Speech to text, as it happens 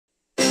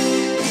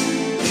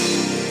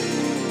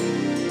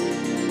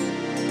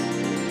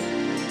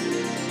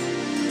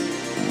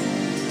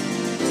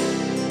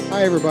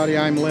Hi everybody,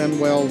 I'm Len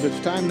Wells. It's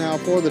time now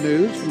for the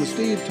news from the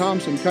Steve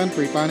Thompson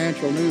Country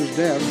Financial News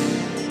Desk.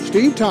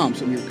 Steve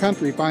Thompson, your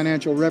country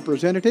financial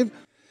representative.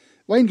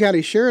 Wayne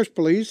County Sheriff's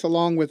Police,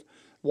 along with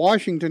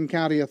Washington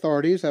County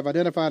authorities, have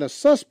identified a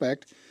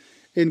suspect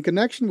in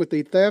connection with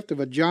the theft of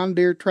a John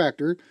Deere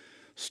tractor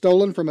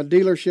stolen from a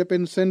dealership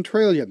in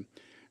Centralia.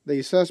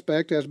 The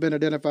suspect has been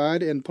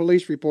identified in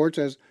police reports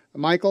as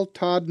Michael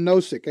Todd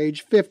Nosick,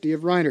 age 50,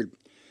 of Reinard.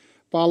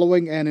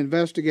 Following an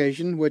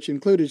investigation which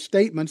included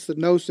statements that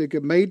Nosick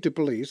had made to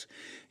police,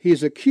 he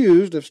is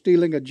accused of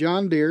stealing a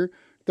John Deere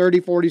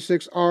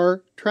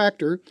 3046R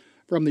tractor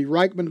from the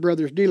Reichman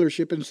Brothers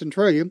dealership in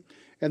Centralia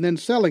and then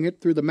selling it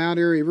through the Mount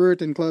Airy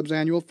Ruritan Club's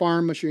annual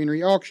farm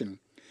machinery auction.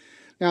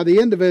 Now, the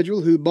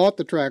individual who bought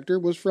the tractor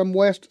was from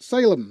West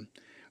Salem.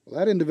 Well,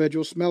 that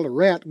individual smelled a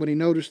rat when he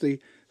noticed the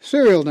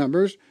serial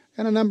numbers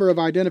and a number of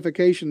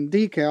identification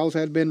decals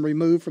had been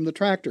removed from the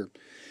tractor.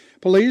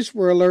 Police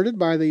were alerted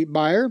by the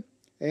buyer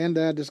and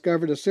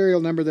discovered a serial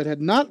number that had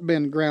not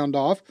been ground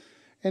off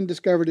and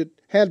discovered it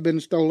had been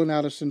stolen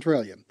out of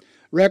Centralia.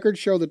 Records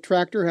show the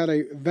tractor had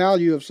a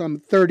value of some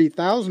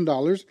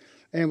 $30,000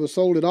 and was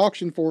sold at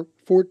auction for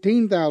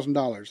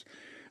 $14,000.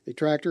 The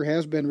tractor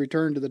has been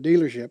returned to the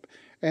dealership,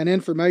 and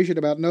information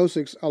about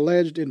Nosick's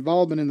alleged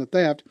involvement in the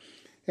theft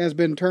has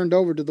been turned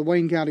over to the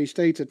Wayne County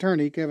State's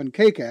Attorney, Kevin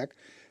Kakak,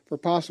 for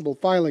possible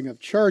filing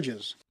of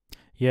charges.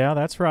 Yeah,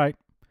 that's right.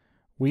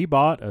 We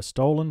bought a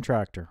stolen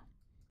tractor.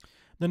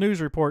 The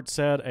news report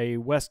said a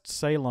West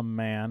Salem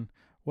man.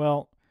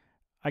 Well,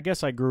 I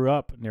guess I grew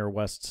up near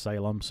West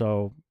Salem,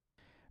 so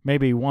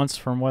maybe once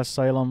from West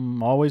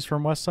Salem, always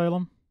from West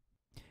Salem?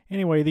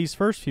 Anyway, these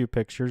first few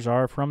pictures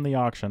are from the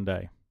auction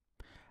day.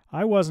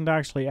 I wasn't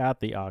actually at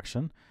the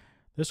auction.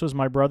 This was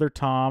my brother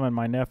Tom and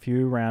my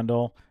nephew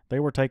Randall. They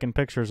were taking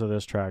pictures of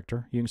this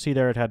tractor. You can see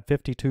there it had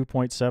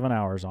 52.7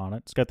 hours on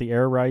it. It's got the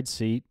air ride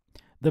seat,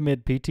 the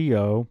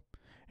mid-PTO,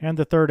 and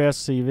the third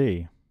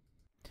SCV.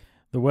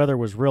 The weather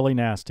was really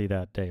nasty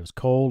that day. It was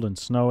cold and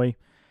snowy.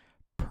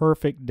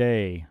 Perfect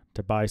day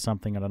to buy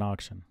something at an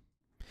auction.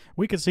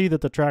 We could see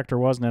that the tractor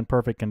wasn't in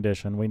perfect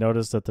condition. We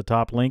noticed that the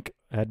top link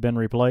had been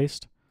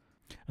replaced,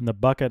 and the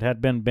bucket had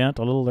been bent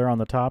a little there on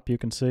the top, you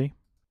can see.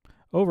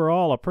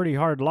 Overall, a pretty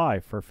hard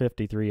life for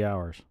 53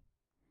 hours.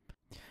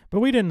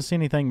 But we didn't see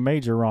anything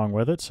major wrong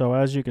with it, so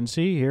as you can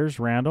see, here's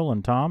Randall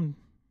and Tom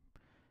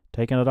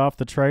taking it off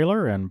the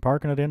trailer and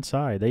parking it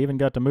inside. They even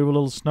got to move a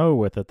little snow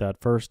with it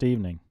that first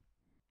evening.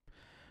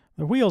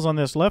 The wheels on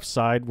this left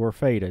side were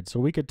faded, so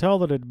we could tell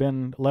that it had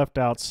been left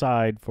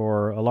outside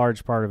for a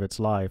large part of its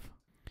life.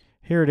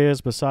 Here it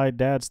is beside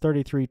Dad's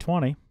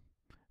 3320.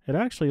 It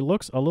actually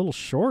looks a little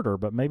shorter,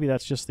 but maybe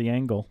that's just the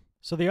angle.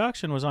 So the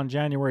auction was on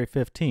January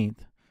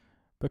 15th,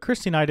 but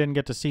Christy and I didn't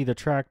get to see the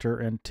tractor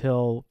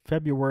until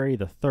February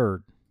the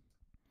 3rd.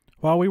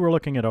 While we were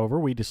looking it over,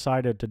 we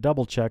decided to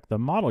double-check the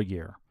model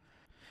year.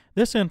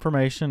 This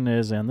information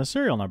is in the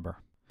serial number.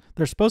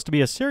 There's supposed to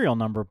be a serial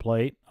number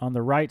plate on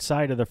the right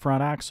side of the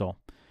front axle.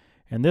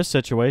 In this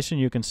situation,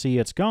 you can see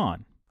it's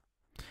gone.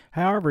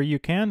 However, you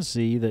can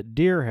see that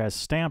Deere has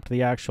stamped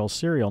the actual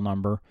serial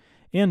number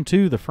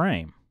into the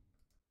frame.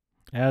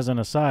 As an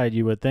aside,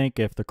 you would think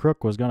if the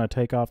crook was going to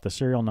take off the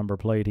serial number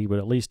plate, he would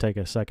at least take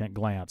a second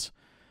glance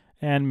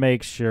and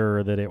make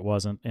sure that it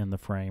wasn't in the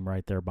frame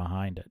right there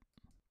behind it.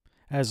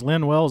 As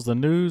Lynn Wells, the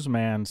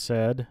newsman,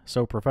 said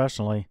so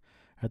professionally,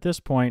 at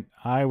this point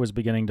I was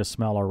beginning to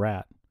smell a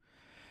rat.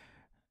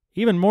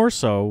 Even more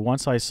so,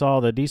 once I saw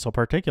the diesel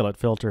particulate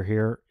filter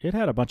here, it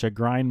had a bunch of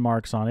grind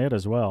marks on it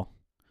as well.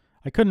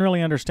 I couldn't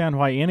really understand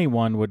why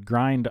anyone would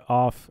grind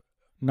off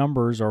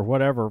numbers or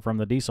whatever from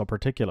the diesel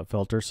particulate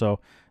filter, so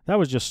that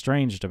was just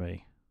strange to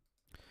me.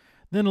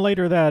 Then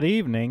later that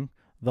evening,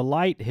 the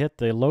light hit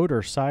the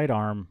loader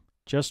sidearm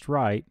just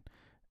right,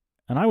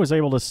 and I was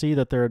able to see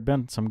that there had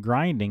been some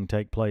grinding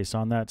take place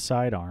on that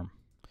sidearm.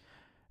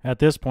 At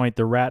this point,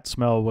 the rat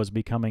smell was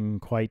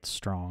becoming quite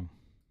strong.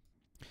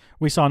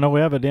 We saw no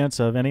evidence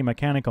of any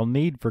mechanical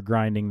need for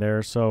grinding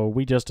there, so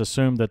we just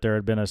assumed that there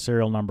had been a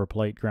serial number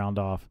plate ground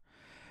off.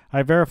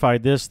 I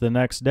verified this the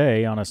next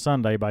day on a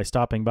Sunday by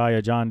stopping by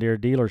a John Deere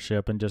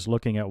dealership and just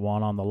looking at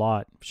one on the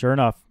lot. Sure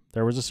enough,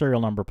 there was a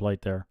serial number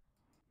plate there.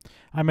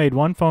 I made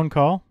one phone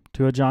call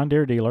to a John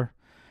Deere dealer,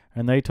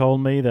 and they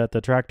told me that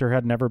the tractor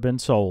had never been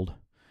sold,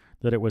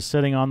 that it was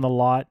sitting on the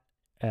lot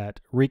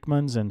at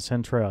Reichman's in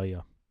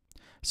Centralia.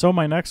 So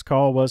my next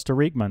call was to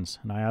Reichman's,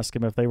 and I asked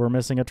him if they were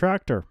missing a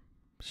tractor.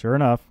 Sure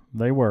enough,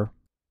 they were.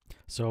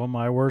 So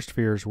my worst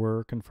fears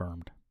were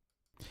confirmed.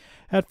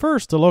 At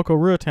first, the local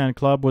Ruritan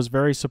Club was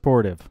very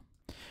supportive.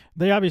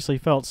 They obviously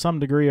felt some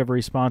degree of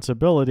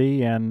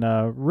responsibility and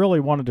really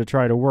wanted to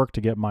try to work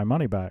to get my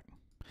money back.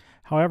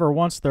 However,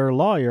 once their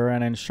lawyer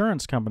and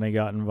insurance company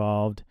got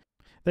involved,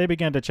 they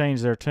began to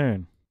change their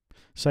tune,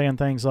 saying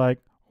things like,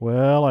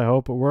 "Well, I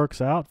hope it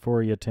works out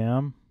for you,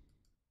 Tim,"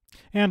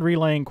 and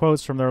relaying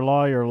quotes from their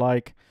lawyer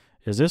like,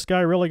 "Is this guy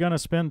really going to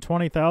spend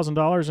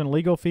 $20,000 in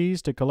legal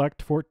fees to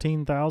collect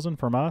 $14,000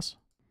 from us?"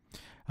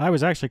 I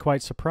was actually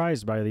quite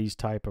surprised by these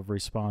type of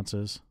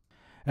responses,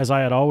 as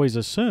I had always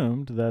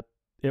assumed that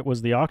it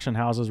was the auction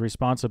house's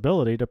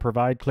responsibility to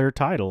provide clear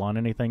title on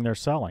anything they're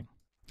selling.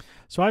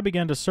 So I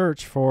began to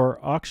search for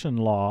auction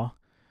law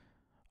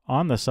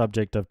on the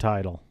subject of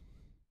title.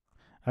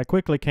 I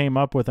quickly came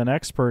up with an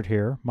expert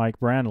here, Mike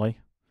Brandley.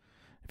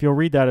 If you'll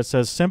read that, it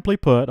says, simply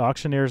put,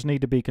 auctioneers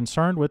need to be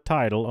concerned with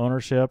title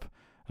ownership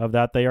of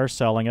that they are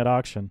selling at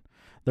auction.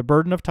 The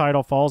burden of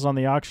title falls on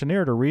the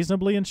auctioneer to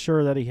reasonably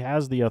ensure that he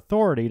has the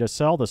authority to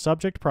sell the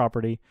subject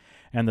property,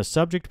 and the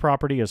subject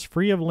property is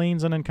free of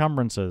liens and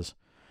encumbrances,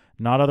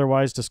 not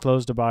otherwise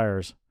disclosed to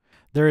buyers.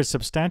 There is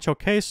substantial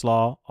case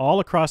law all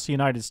across the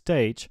United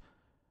States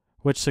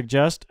which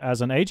suggests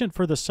as an agent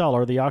for the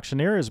seller, the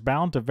auctioneer is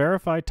bound to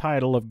verify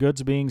title of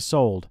goods being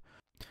sold,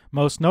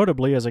 most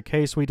notably as a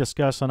case we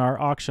discuss in our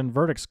auction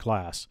verdicts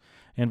class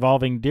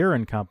involving Deere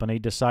 & Company,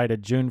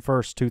 decided June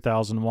 1st,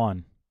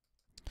 2001.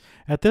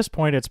 At this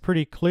point, it's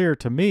pretty clear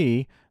to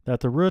me that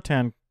the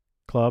Ruatan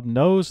Club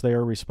knows they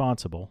are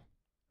responsible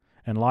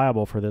and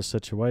liable for this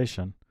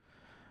situation,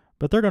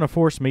 but they're going to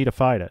force me to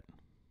fight it.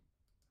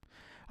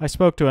 I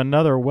spoke to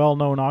another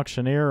well-known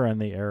auctioneer in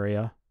the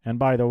area, and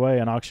by the way,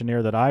 an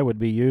auctioneer that I would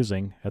be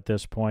using at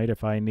this point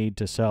if I need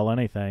to sell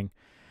anything,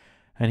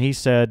 and he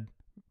said,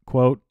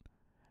 quote,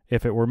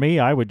 "If it were me,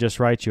 I would just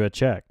write you a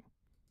check."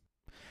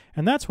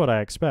 And that's what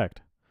I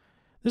expect.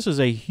 This is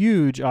a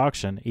huge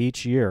auction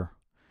each year,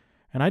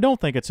 and I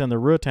don't think it's in the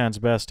Ruatan's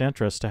best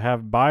interest to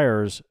have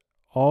buyers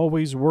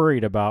always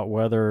worried about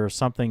whether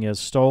something is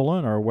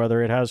stolen or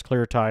whether it has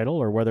clear title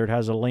or whether it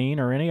has a lien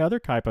or any other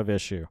type of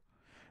issue.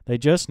 They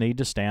just need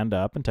to stand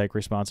up and take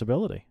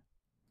responsibility.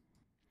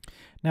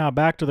 Now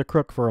back to the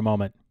crook for a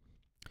moment.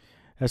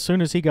 As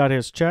soon as he got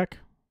his check,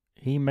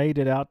 he made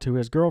it out to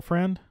his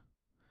girlfriend,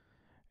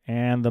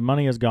 and the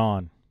money is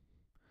gone.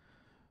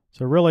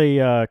 So really,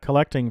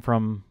 collecting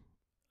from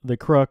the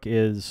crook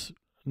is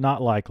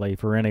not likely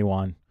for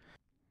anyone.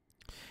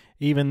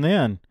 Even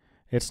then,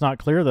 it's not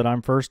clear that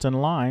I'm first in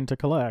line to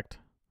collect.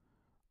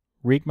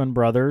 Reekman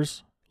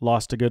Brothers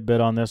lost a good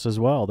bit on this as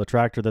well. The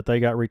tractor that they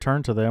got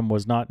returned to them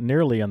was not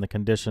nearly in the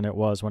condition it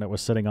was when it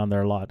was sitting on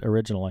their lot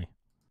originally.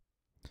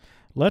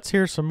 Let's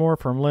hear some more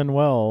from Lynn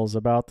Wells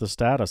about the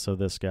status of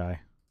this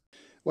guy.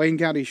 Wayne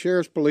County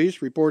Sheriff's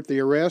Police report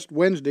the arrest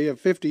Wednesday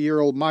of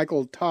 50-year-old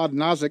Michael Todd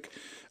Nozick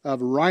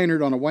of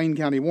Reinard on a Wayne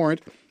County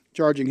warrant,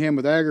 charging him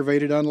with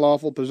aggravated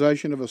unlawful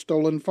possession of a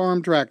stolen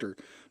farm tractor.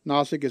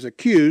 Nozick is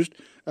accused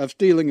of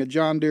stealing a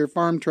John Deere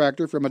farm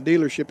tractor from a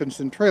dealership in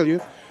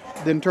Centralia,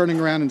 then turning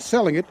around and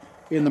selling it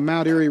in the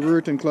Mount Airy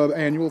Ruatan Club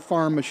annual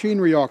farm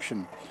machinery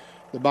auction.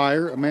 The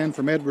buyer, a man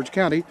from Edwards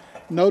County,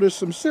 noticed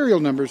some serial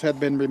numbers had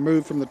been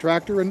removed from the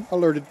tractor and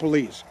alerted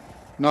police.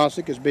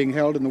 Nozick is being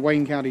held in the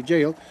Wayne County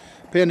Jail,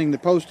 pending the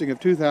posting of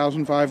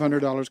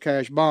 $2,500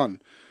 cash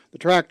bond. The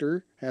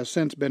tractor has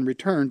since been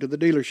returned to the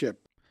dealership.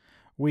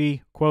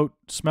 We, quote,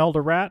 smelled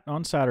a rat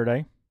on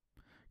Saturday,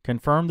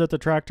 confirmed that the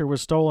tractor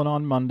was stolen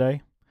on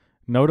Monday,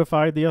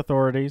 notified the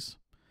authorities,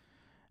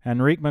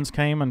 and Reekmans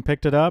came and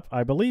picked it up,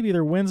 I believe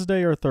either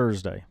Wednesday or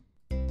Thursday.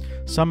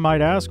 Some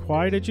might ask,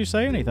 why did you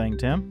say anything,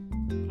 Tim?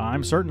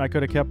 I'm certain I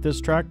could have kept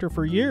this tractor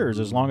for years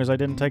as long as I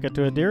didn't take it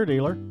to a Deere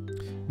dealer.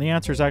 The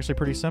answer is actually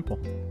pretty simple.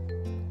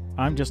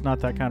 I'm just not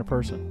that kind of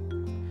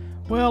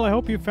person. Well, I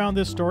hope you found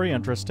this story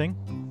interesting.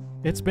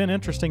 It's been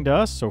interesting to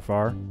us so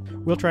far.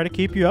 We'll try to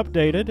keep you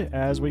updated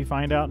as we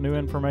find out new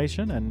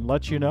information and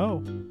let you know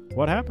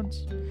what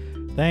happens.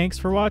 Thanks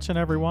for watching,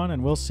 everyone,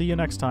 and we'll see you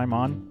next time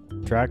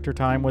on Tractor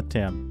Time with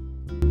Tim.